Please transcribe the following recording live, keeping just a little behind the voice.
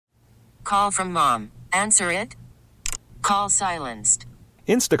call from mom. Answer it. Call silenced.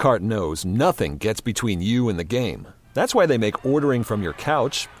 Instacart knows nothing gets between you and the game. That's why they make ordering from your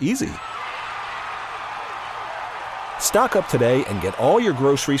couch easy. Stock up today and get all your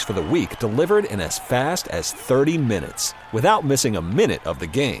groceries for the week delivered in as fast as 30 minutes without missing a minute of the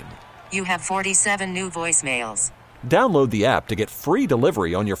game. You have 47 new voicemails. Download the app to get free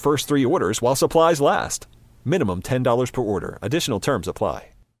delivery on your first 3 orders while supplies last. Minimum $10 per order. Additional terms apply.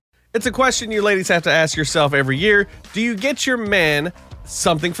 It's a question you ladies have to ask yourself every year. Do you get your man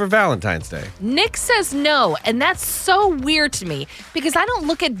something for Valentine's Day? Nick says no, and that's so weird to me because I don't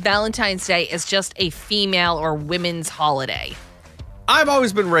look at Valentine's Day as just a female or women's holiday. I've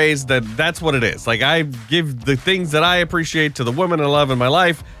always been raised that that's what it is. Like, I give the things that I appreciate to the women I love in my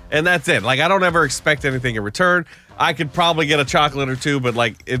life, and that's it. Like, I don't ever expect anything in return. I could probably get a chocolate or two, but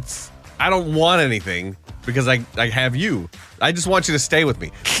like, I don't want anything because I have you. I just want you to stay with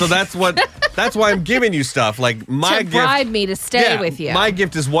me. So that's why I'm giving you stuff. Like, my to gift, bribe me to stay with you. My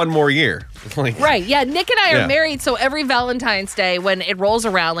gift is one more year. Like, right. Yeah. Nick and I are married. So every Valentine's Day when it rolls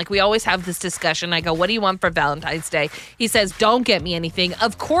around, like we always have this discussion. I go, what do you want for Valentine's Day? He says, don't get me anything.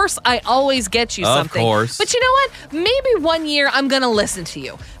 Of course, I always get you something. Of course. But you know what? Maybe one year I'm going to listen to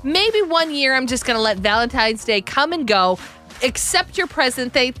you. Maybe one year I'm just going to let Valentine's Day come and go. Accept your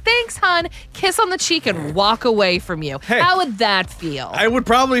present, say, thanks, hon, kiss on the cheek, and walk away from you. Hey, how would that feel? I would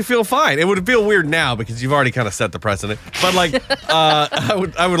probably feel fine. It would feel weird now because you've already kind of set the precedent. But like,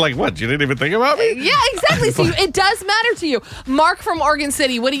 I would like, what? You didn't even think about me? Yeah, exactly. So it does matter to you. Mark from Oregon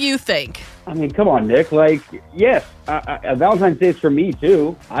City, what do you think? I mean, come on, Nick. Like, yes, Valentine's Day is for me,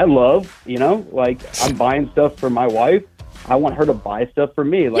 too. I love, like, I'm buying stuff for my wife. I want her to buy stuff for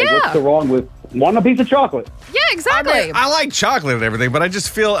me. Like, what's the wrong with wanting a piece of chocolate? Yeah, exactly. I mean, I like chocolate and everything, but I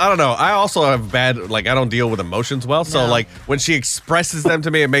just feel, I don't know. I also have I don't deal with emotions well. So, like, when she expresses them to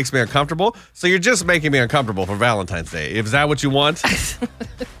me, it makes me uncomfortable. So you're just making me uncomfortable for Valentine's Day. Is that what you want?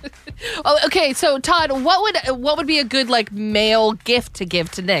 Oh, okay. So, Todd, what would be a good, like, male gift to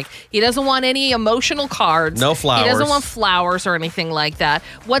give to Nick? He doesn't want any emotional cards. No flowers. He doesn't want flowers or anything like that.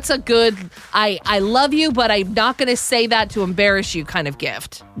 What's a good, I love you, but I'm not going to say that to embarrass you kind of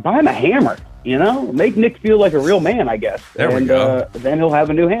gift? Buy him a hammer. Make Nick feel like a real man, I guess. We go. Then he'll have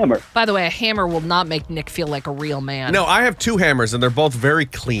a new hammer. By the way, a hammer will not make Nick feel like a real man. No, I have 2 hammers, and they're both very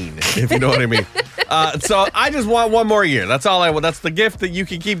clean, if you know what I mean. So I just want one more year. That's all I want. That's the gift that you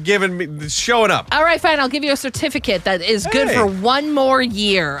can keep giving me, showing up. All right, fine. I'll give you a certificate that is good for one more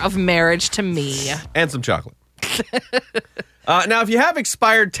year of marriage to me. And some chocolate. Now, if you have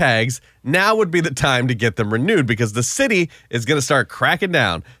expired tags, now would be the time to get them renewed because the city is going to start cracking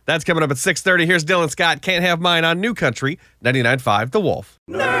down. That's coming up at 6:30. Here's Dylan Scott, Can't Have Mine on New Country, 99.5 The Wolf.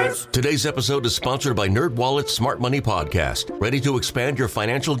 Nerds. Today's episode is sponsored by NerdWallet's Smart Money Podcast. Ready to expand your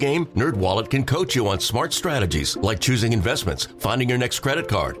financial game? NerdWallet can coach you on smart strategies like choosing investments, finding your next credit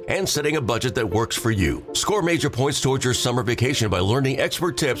card, and setting a budget that works for you. Score major points towards your summer vacation by learning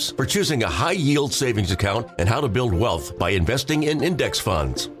expert tips for choosing a high-yield savings account and how to build wealth by investing in index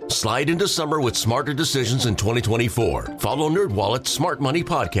funds. Slide into summer with smarter decisions in 2024. Follow NerdWallet's Smart Money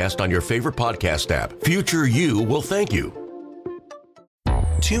Podcast on your favorite podcast app. Future you will thank you.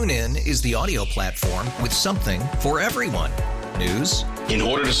 TuneIn is the audio platform with something for everyone. News. In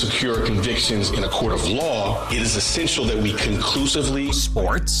order to secure convictions in a court of law, it is essential that we conclusively.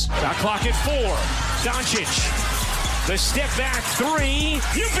 Sports. Got clock at 4. Doncic. The step back 3.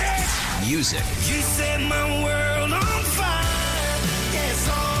 You bet. Music. You set my world on fire.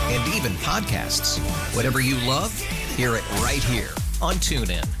 And even podcasts. Whatever you love, hear it right here on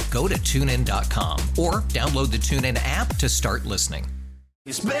TuneIn. Go to TuneIn.com or download the TuneIn app to start listening.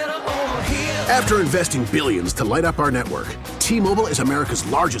 After investing billions to light up our network, T-Mobile is America's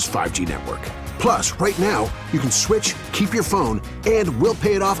largest 5G network. Plus, right now, you can switch, keep your phone, and we'll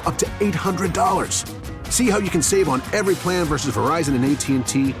pay it off up to $800. See how you can save on every plan versus Verizon and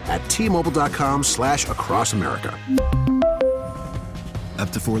AT&T at T-Mobile.com/across America. Up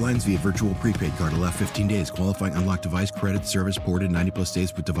to 4 lines via virtual prepaid card. Allow 15 days. Qualifying unlocked device credit service ported 90+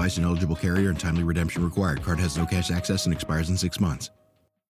 days with device and eligible carrier and timely redemption required. Card has no cash access and expires in 6 months.